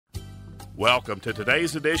Welcome to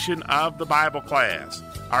today's edition of the Bible class.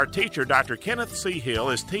 Our teacher, Dr. Kenneth C. Hill,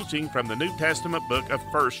 is teaching from the New Testament book of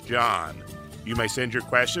 1 John. You may send your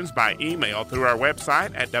questions by email through our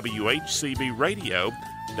website at whcbradio.org.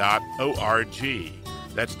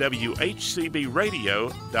 That's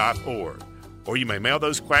whcbradio.org. Or you may mail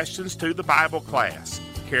those questions to the Bible class,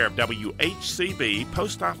 care of WHCB,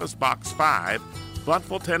 Post Office Box 5,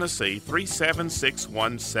 Blountville, Tennessee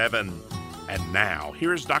 37617. And now,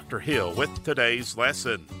 here's Dr. Hill with today's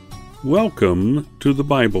lesson. Welcome to the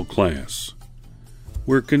Bible class.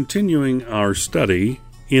 We're continuing our study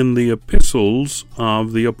in the epistles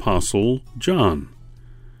of the Apostle John.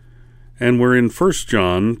 And we're in 1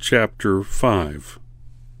 John chapter 5.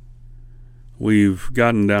 We've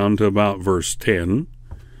gotten down to about verse 10,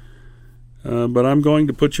 but I'm going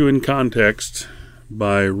to put you in context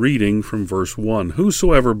by reading from verse 1.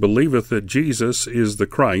 Whosoever believeth that Jesus is the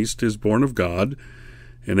Christ is born of God,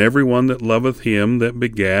 and every one that loveth him that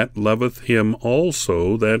begat loveth him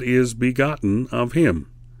also that is begotten of him.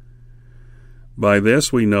 By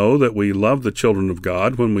this we know that we love the children of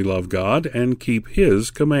God when we love God and keep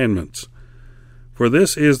his commandments. For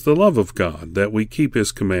this is the love of God, that we keep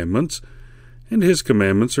his commandments, and his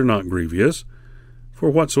commandments are not grievous. For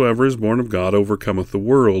whatsoever is born of God overcometh the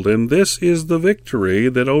world, and this is the victory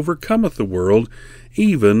that overcometh the world,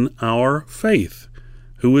 even our faith.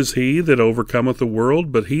 Who is he that overcometh the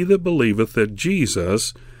world, but he that believeth that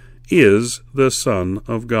Jesus is the Son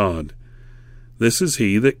of God? This is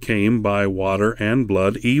he that came by water and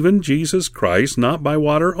blood, even Jesus Christ, not by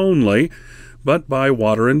water only, but by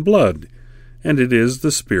water and blood. And it is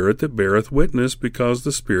the Spirit that beareth witness, because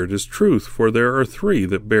the Spirit is truth. For there are three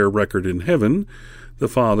that bear record in heaven, the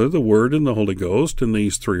Father, the Word, and the Holy Ghost, and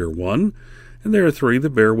these three are one. And there are three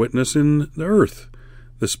that bear witness in the earth,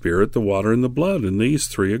 the Spirit, the water, and the blood, and these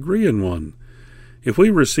three agree in one. If we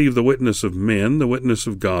receive the witness of men, the witness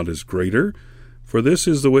of God is greater, for this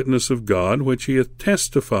is the witness of God which he hath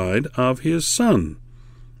testified of his Son.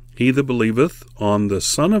 He that believeth on the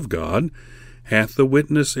Son of God hath the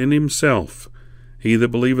witness in himself. He that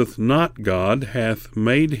believeth not God hath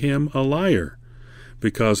made him a liar,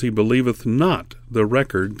 because he believeth not the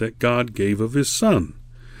record that God gave of his Son.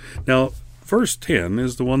 Now, verse 10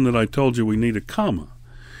 is the one that I told you we need a comma.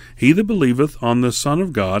 He that believeth on the Son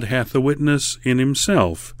of God hath the witness in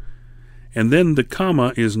himself. And then the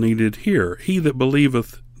comma is needed here. He that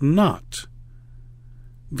believeth not,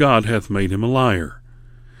 God hath made him a liar,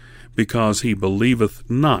 because he believeth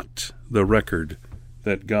not the record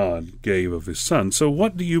that God gave of his Son. So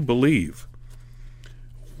what do you believe?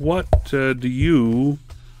 What do you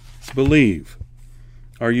believe?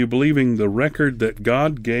 Are you believing the record that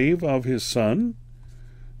God gave of his Son,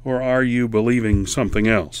 or are you believing something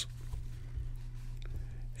else?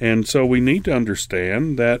 And so we need to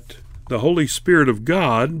understand that the Holy Spirit of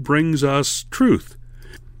God brings us truth.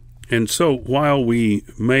 And so while we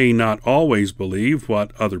may not always believe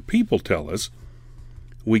what other people tell us,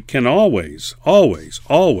 we can always,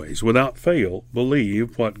 without fail,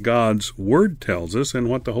 believe what God's Word tells us and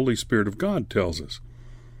what the Holy Spirit of God tells us.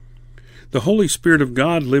 The Holy Spirit of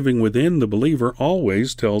God living within the believer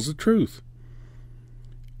always tells the truth.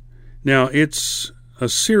 Now, it's a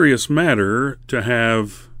serious matter to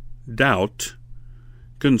have doubt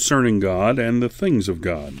concerning God and the things of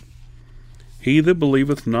God. He that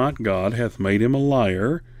believeth not God hath made him a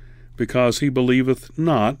liar, because he believeth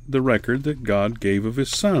not the record that God gave of his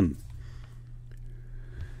Son.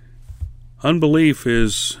 Unbelief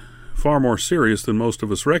is far more serious than most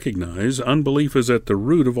of us recognize. Unbelief is at the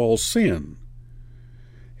root of all sin.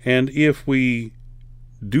 And if we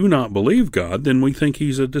do not believe God, then we think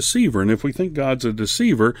he's a deceiver. And if we think God's a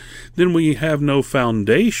deceiver, then we have no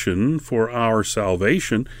foundation for our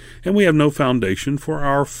salvation, and we have no foundation for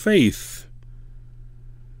our faith.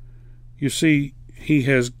 You see, he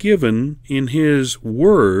has given in his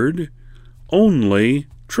Word only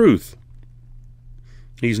truth.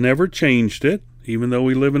 He's never changed it. Even though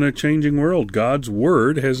we live in a changing world, God's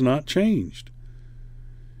Word has not changed.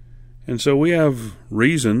 And so we have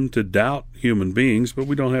reason to doubt human beings, but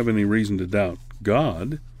we don't have any reason to doubt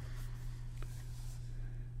God.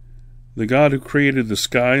 The God who created the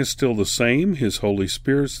sky is still the same. His Holy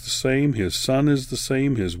Spirit's the same. His Son is the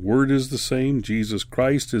same. His Word is the same. Jesus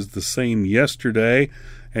Christ is the same yesterday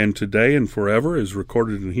and today and forever, as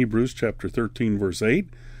recorded in Hebrews chapter 13, verse 8.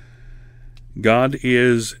 God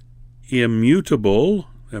is immutable.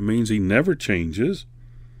 That means he never changes.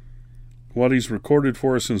 What he's recorded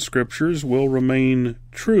for us in Scriptures will remain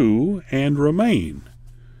true and remain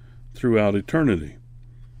throughout eternity.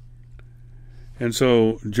 And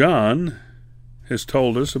so John has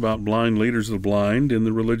told us about blind leaders of the blind in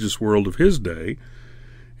the religious world of his day,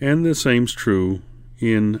 and the same's true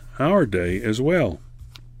in our day as well.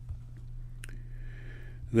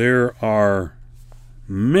 There are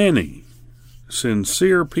many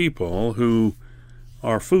sincere people who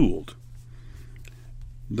are fooled.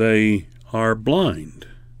 They are blind.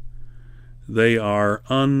 They are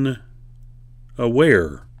unaware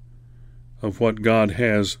of what God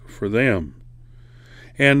has for them.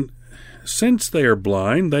 And since they are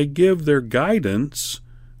blind, they give their guidance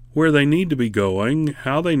where they need to be going,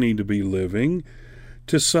 how they need to be living,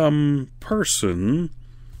 to some person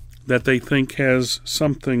that they think has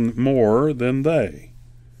something more than they,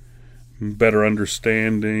 better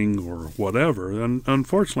understanding or whatever. And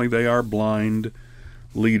unfortunately, they are blind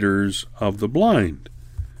leaders of the blind.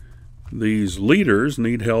 These leaders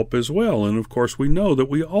need help as well, and of course we know that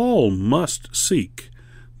we all must seek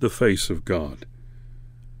the face of God.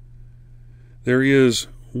 There is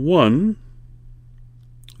one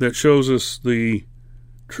that shows us the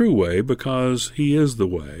true way, because he is the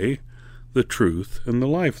way, the truth, and the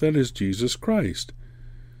life. That is Jesus Christ.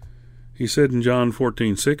 He said in John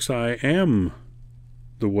 14:6, I am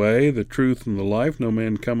the way, the truth, and the life. No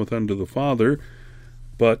man cometh unto the Father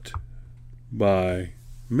but by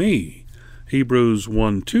me. Hebrews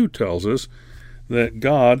 1:2 tells us that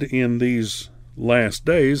God in these last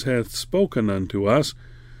days hath spoken unto us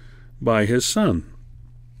by his Son.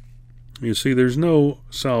 You see, there's no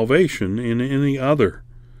salvation in any other.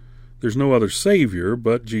 There's no other Savior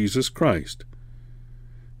but Jesus Christ.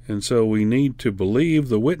 And so we need to believe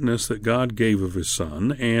the witness that God gave of his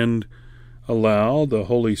Son and allow the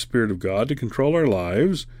Holy Spirit of God to control our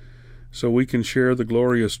lives so we can share the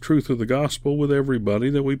glorious truth of the gospel with everybody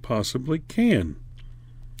that we possibly can.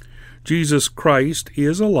 Jesus Christ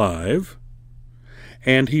is alive,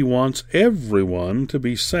 and he wants everyone to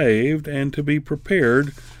be saved and to be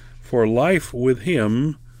prepared for life with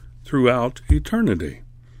him throughout eternity.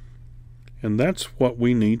 And that's what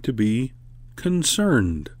we need to be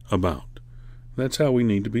concerned about. That's how we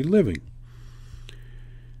need to be living.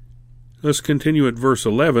 Let's continue at verse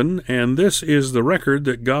 11. And this is the record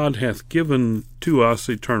that God hath given to us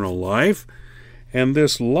eternal life, and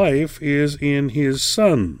this life is in his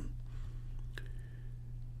Son.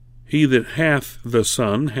 He that hath the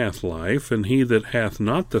Son hath life, and he that hath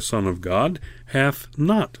not the Son of God hath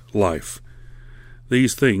not life.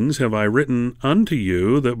 These things have I written unto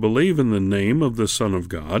you that believe in the name of the Son of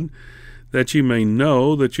God, that ye may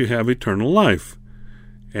know that ye have eternal life,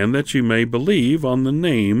 and that ye may believe on the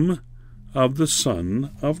name of the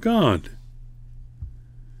Son of God.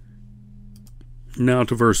 Now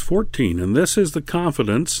to verse 14. And this is the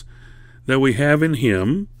confidence that we have in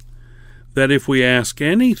him, that if we ask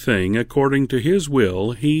anything according to his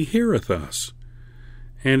will, he heareth us.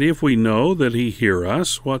 And if we know that he hear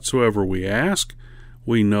us whatsoever we ask,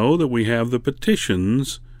 we know that we have the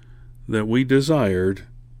petitions that we desired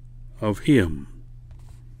of him.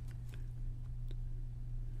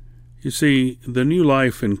 You see, the new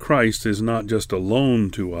life in Christ is not just a loan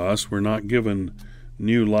to us. We're not given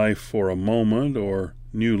new life for a moment, or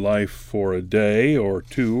new life for a day or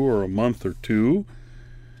two or a month or two.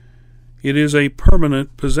 It is a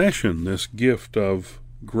permanent possession, this gift of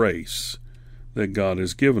grace that God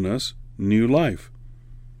has given us, new life.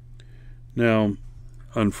 Now,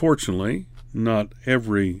 unfortunately, not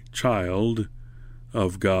every child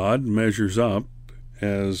of God measures up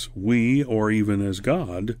as we, or even as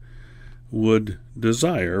God, would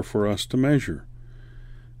desire for us to measure.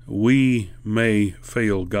 We may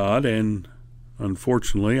fail God, and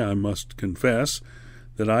unfortunately I must confess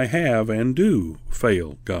that I have and do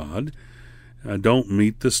fail God. I don't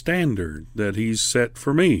meet the standard that he's set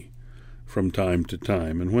for me from time to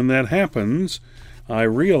time. And when that happens, I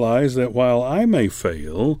realize that while I may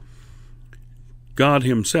fail, God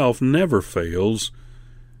himself never fails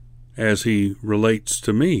as he relates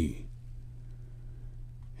to me.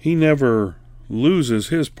 He never loses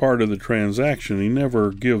his part of the transaction. He never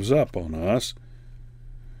gives up on us.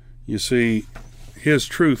 You see, his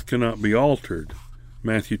truth cannot be altered.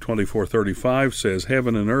 Matthew 24:35 says,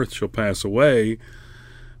 Heaven and earth shall pass away,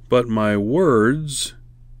 but my words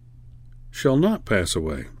shall not pass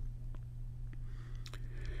away.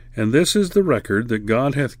 And this is the record that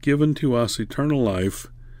God hath given to us eternal life,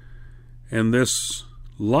 and this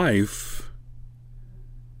life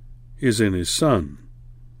is in his Son.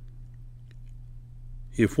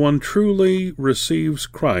 If one truly receives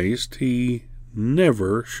Christ, he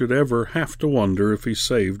never should ever have to wonder if he's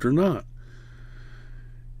saved or not.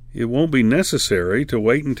 It won't be necessary to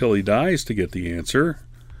wait until he dies to get the answer.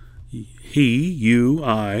 He, you,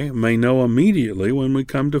 I, may know immediately when we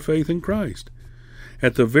come to faith in Christ.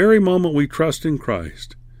 At the very moment we trust in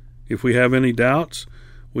Christ, if we have any doubts,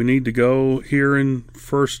 we need to go here in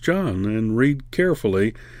 1 John and read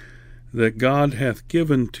carefully that God hath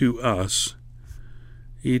given to us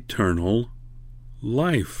eternal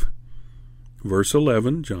life. Verse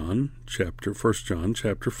 11, 1 John chapter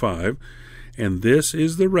 5, and this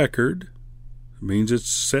is the record, means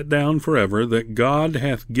it's set down forever, that God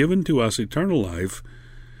hath given to us eternal life,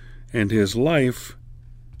 and his life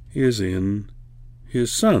is in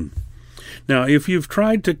his Son. Now, if you've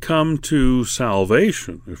tried to come to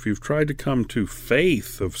salvation, if you've tried to come to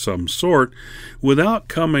faith of some sort without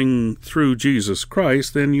coming through Jesus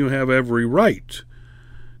Christ, then you have every right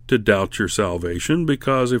to doubt your salvation,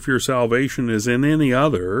 because if your salvation is in any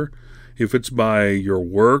other, if it's by your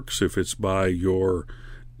works, if it's by your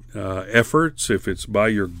efforts, if it's by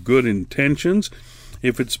your good intentions,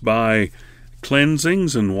 if it's by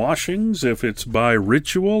cleansings and washings, if it's by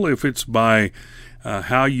ritual, if it's by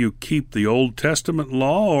how you keep the Old Testament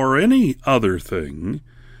law, or any other thing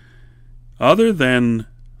other than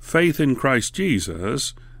faith in Christ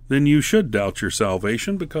Jesus, then you should doubt your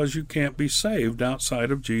salvation, because you can't be saved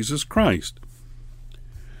outside of Jesus Christ.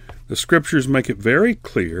 The Scriptures make it very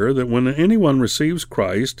clear that when anyone receives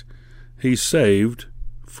Christ, he's saved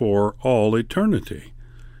for all eternity.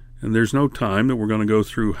 And there's no time that we're going to go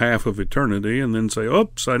through half of eternity and then say,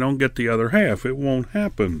 oops, I don't get the other half. It won't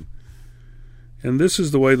happen. And this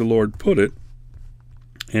is the way the Lord put it,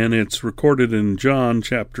 and it's recorded in John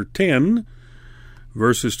chapter 10,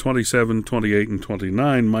 verses 27, 28, and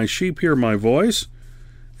 29. My sheep hear my voice,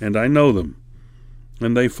 and I know them,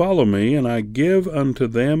 and they follow me, and I give unto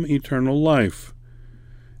them eternal life,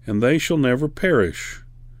 and they shall never perish,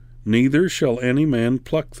 neither shall any man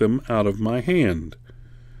pluck them out of my hand.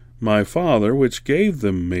 My Father, which gave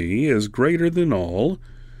them me, is greater than all,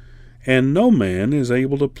 and no man is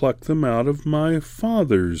able to pluck them out of my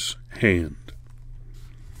Father's hand.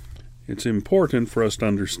 It's important for us to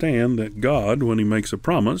understand that God, when he makes a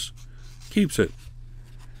promise, keeps it.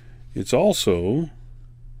 It's also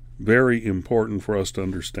very important for us to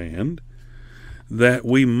understand that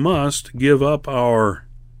we must give up our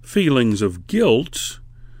feelings of guilt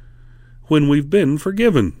when we've been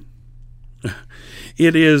forgiven.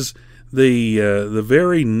 It is the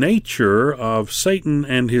very nature of Satan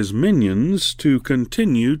and his minions to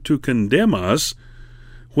continue to condemn us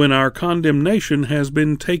when our condemnation has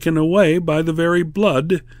been taken away by the very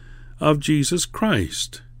blood of Jesus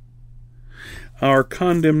Christ. Our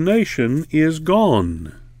condemnation is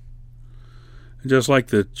gone. Just like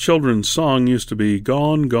the children's song used to be,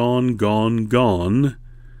 gone, gone, gone, gone.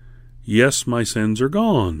 Yes, my sins are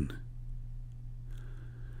gone.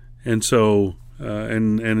 And so,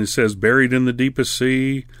 and it says, buried in the deepest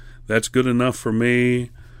sea, that's good enough for me.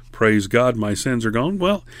 Praise God, my sins are gone.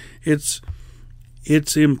 Well, it's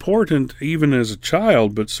important, even as a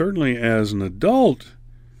child, but certainly as an adult,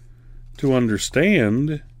 to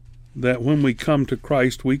understand that when we come to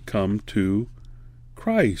Christ, we come to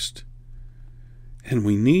Christ. And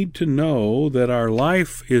we need to know that our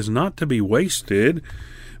life is not to be wasted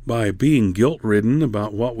by being guilt-ridden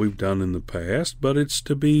about what we've done in the past, but it's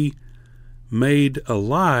to be made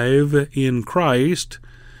alive in Christ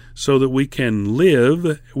so that we can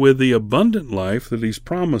live with the abundant life that he's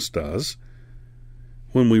promised us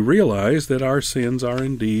when we realize that our sins are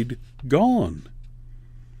indeed gone.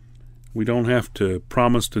 We don't have to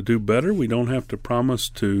promise to do better. We don't have to promise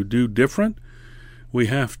to do different. We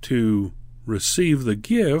have to receive the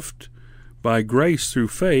gift by grace through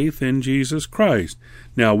faith in Jesus Christ.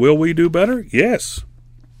 Now, will we do better? Yes.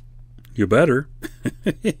 You better.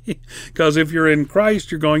 Because if you're in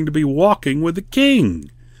Christ, you're going to be walking with the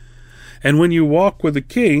King. And when you walk with the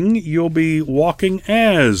King, you'll be walking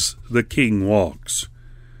as the King walks.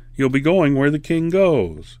 You'll be going where the King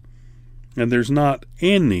goes. And there's not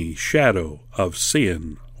any shadow of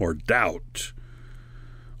sin or doubt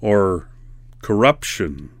or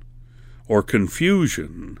corruption or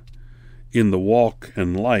confusion in the walk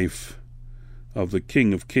and life of the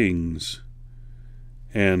King of Kings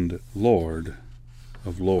and Lord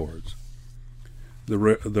of Lords. The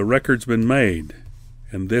record's been made,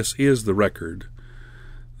 and this is the record,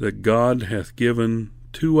 that God hath given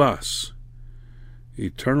to us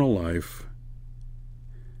eternal life,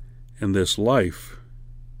 and this life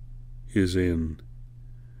is in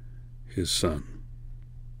his Son.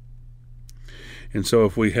 And so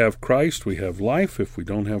if we have Christ, we have life. If we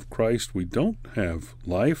don't have Christ, we don't have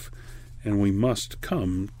life, and we must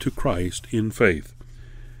come to Christ in faith.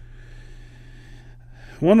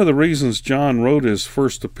 One of the reasons John wrote his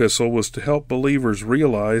first epistle was to help believers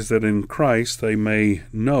realize that in Christ they may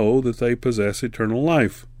know that they possess eternal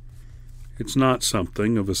life. It's not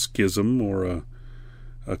something of a schism or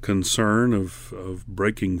a concern of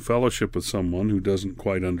breaking fellowship with someone who doesn't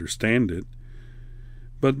quite understand it.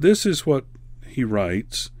 But this is what he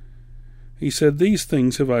writes. He said, "These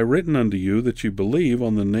things have I written unto you, that you believe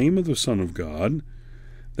on the name of the Son of God,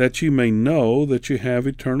 that you may know that you have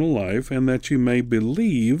eternal life, and that you may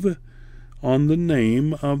believe on the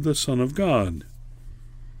name of the Son of God."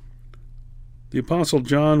 The Apostle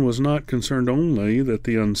John was not concerned only that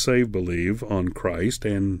the unsaved believe on Christ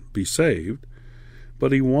and be saved,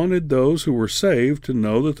 but he wanted those who were saved to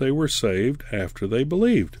know that they were saved after they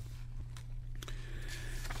believed.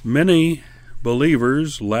 Many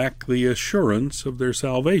believers lack the assurance of their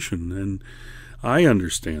salvation, and I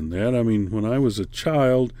understand that. I mean, when I was a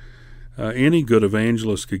child, any good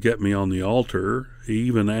evangelist could get me on the altar,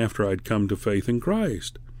 even after I'd come to faith in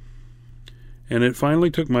Christ. And it finally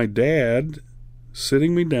took my dad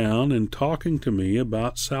sitting me down and talking to me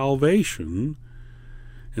about salvation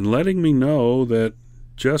and letting me know that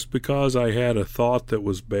just because I had a thought that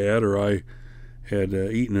was bad, or I had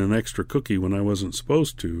eaten an extra cookie when I wasn't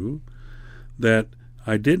supposed to, that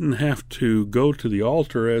I didn't have to go to the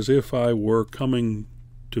altar as if I were coming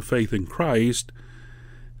to faith in Christ,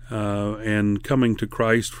 and coming to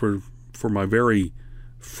Christ for my very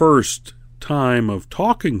first time of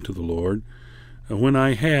talking to the Lord, when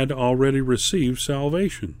I had already received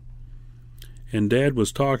salvation. And Dad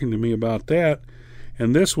was talking to me about that,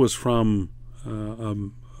 and this was from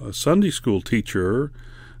a Sunday school teacher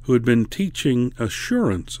who had been teaching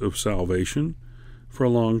assurance of salvation for a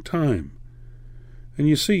long time. And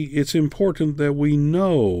you see, it's important that we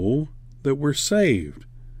know that we're saved.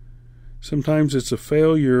 Sometimes it's a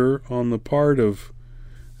failure on the part of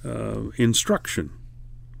instruction.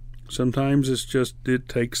 Sometimes it's just, it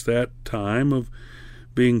takes that time of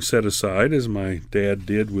being set aside, as my dad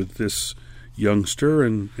did with this youngster,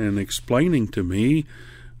 and explaining to me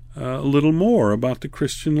a little more about the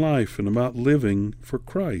Christian life and about living for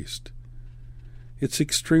Christ. It's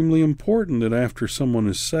extremely important that after someone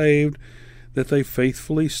is saved, that they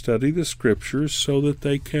faithfully study the Scriptures so that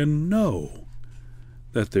they can know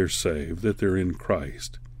that they're saved, that they're in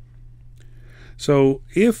Christ. So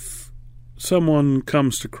if someone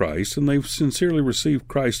comes to Christ and they've sincerely received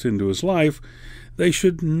Christ into his life, they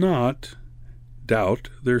should not doubt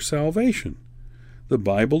their salvation. The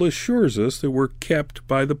Bible assures us that we're kept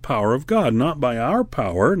by the power of God, not by our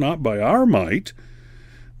power, not by our might,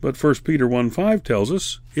 but 1 Peter 1:5 tells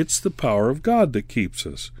us it's the power of God that keeps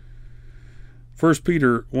us. 1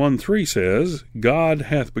 Peter 1:3 says, "God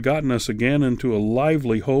hath begotten us again into a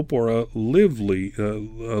lively hope," or a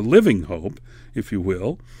living hope, if you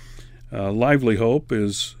will. Lively hope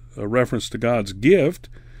is a reference to God's gift,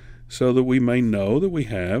 so that we may know that we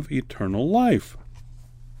have eternal life.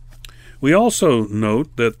 We also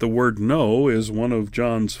note that the word know is one of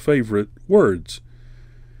John's favorite words.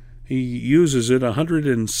 He uses it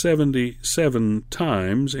 177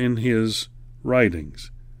 times in his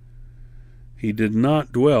writings. He did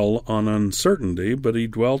not dwell on uncertainty, but he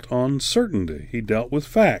dwelt on certainty. He dealt with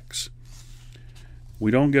facts.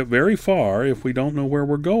 We don't get very far if we don't know where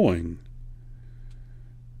we're going.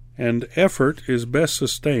 And effort is best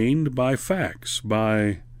sustained by facts,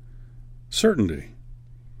 by certainty.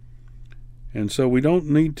 And so we don't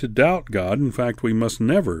need to doubt God. In fact, we must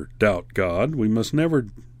never doubt God. We must never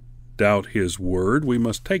doubt His Word. We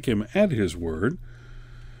must take Him at His Word.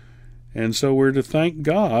 And so we're to thank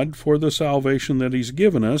God for the salvation that He's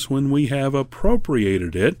given us when we have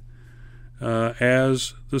appropriated it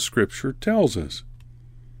as the Scripture tells us.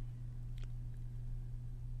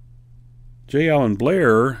 J. Allen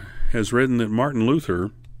Blair has written that Martin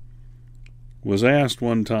Luther was asked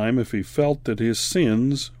one time if he felt that his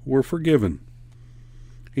sins were forgiven.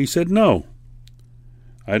 He said, "No,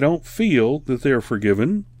 I don't feel that they're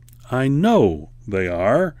forgiven. I know they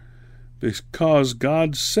are, because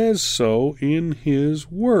God says so in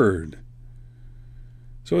His Word."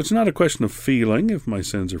 So it's not a question of feeling if my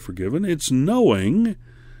sins are forgiven. It's knowing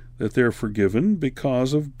that they're forgiven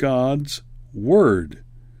because of God's Word.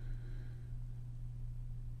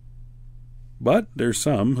 But there's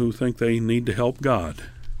some who think they need to help God.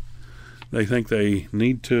 They think they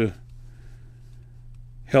need to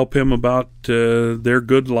help Him about their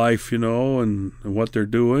good life, and what they're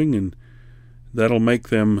doing, and that'll make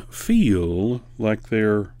them feel like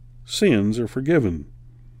their sins are forgiven.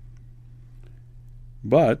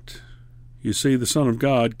 But, you see, the Son of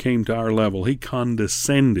God came to our level. He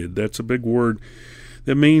condescended. That's a big word.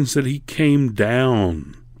 That means that He came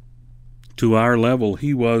down to our level.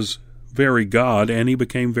 He was very God, and He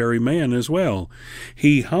became very man as well.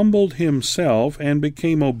 He humbled Himself and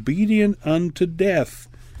became obedient unto death,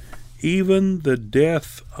 even the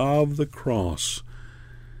death of the cross.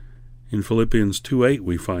 In Philippians 2:8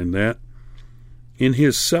 we find that. In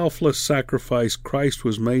his selfless sacrifice, Christ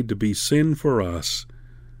was made to be sin for us.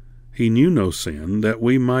 He knew no sin, that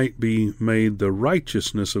we might be made the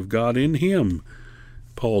righteousness of God in him,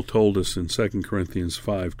 Paul told us in 2 Corinthians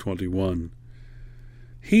 5:21.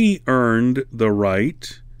 He earned the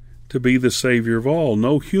right to be the Savior of all.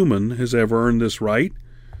 No human has ever earned this right.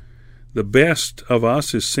 The best of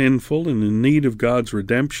us is sinful and in need of God's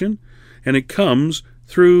redemption, and it comes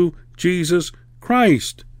through Jesus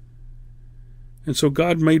Christ. And so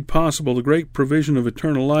God made possible the great provision of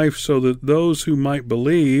eternal life so that those who might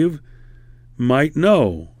believe might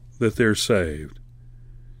know that they're saved.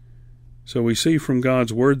 So we see from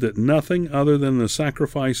God's Word that nothing other than the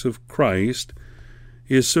sacrifice of Christ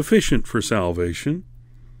is sufficient for salvation.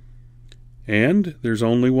 And there's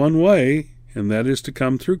only one way, and that is to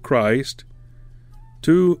come through Christ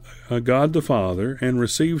to God the Father and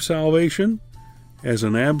receive salvation as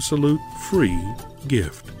an absolute free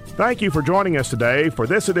gift. Thank you for joining us today for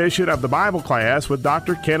this edition of the Bible Class with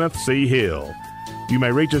Dr. Kenneth C. Hill. You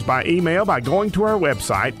may reach us by email by going to our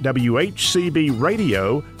website,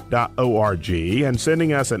 whcbradio.org, and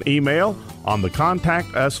sending us an email on the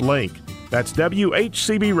Contact Us link. That's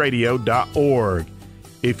whcbradio.org.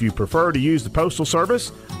 If you prefer to use the postal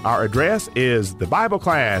service, our address is the Bible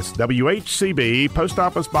Class, WHCB, Post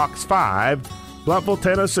Office Box 5, Bluffville,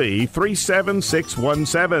 Tennessee,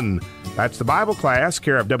 37617. That's the Bible Class,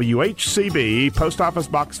 care of WHCB, Post Office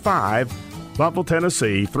Box 5, Bluffville,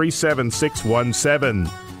 Tennessee, 37617.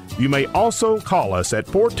 You may also call us at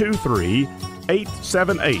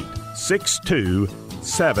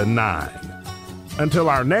 423-878-6279. Until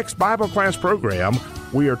our next Bible Class program,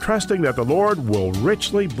 we are trusting that the Lord will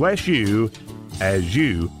richly bless you as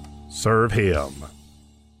you serve Him.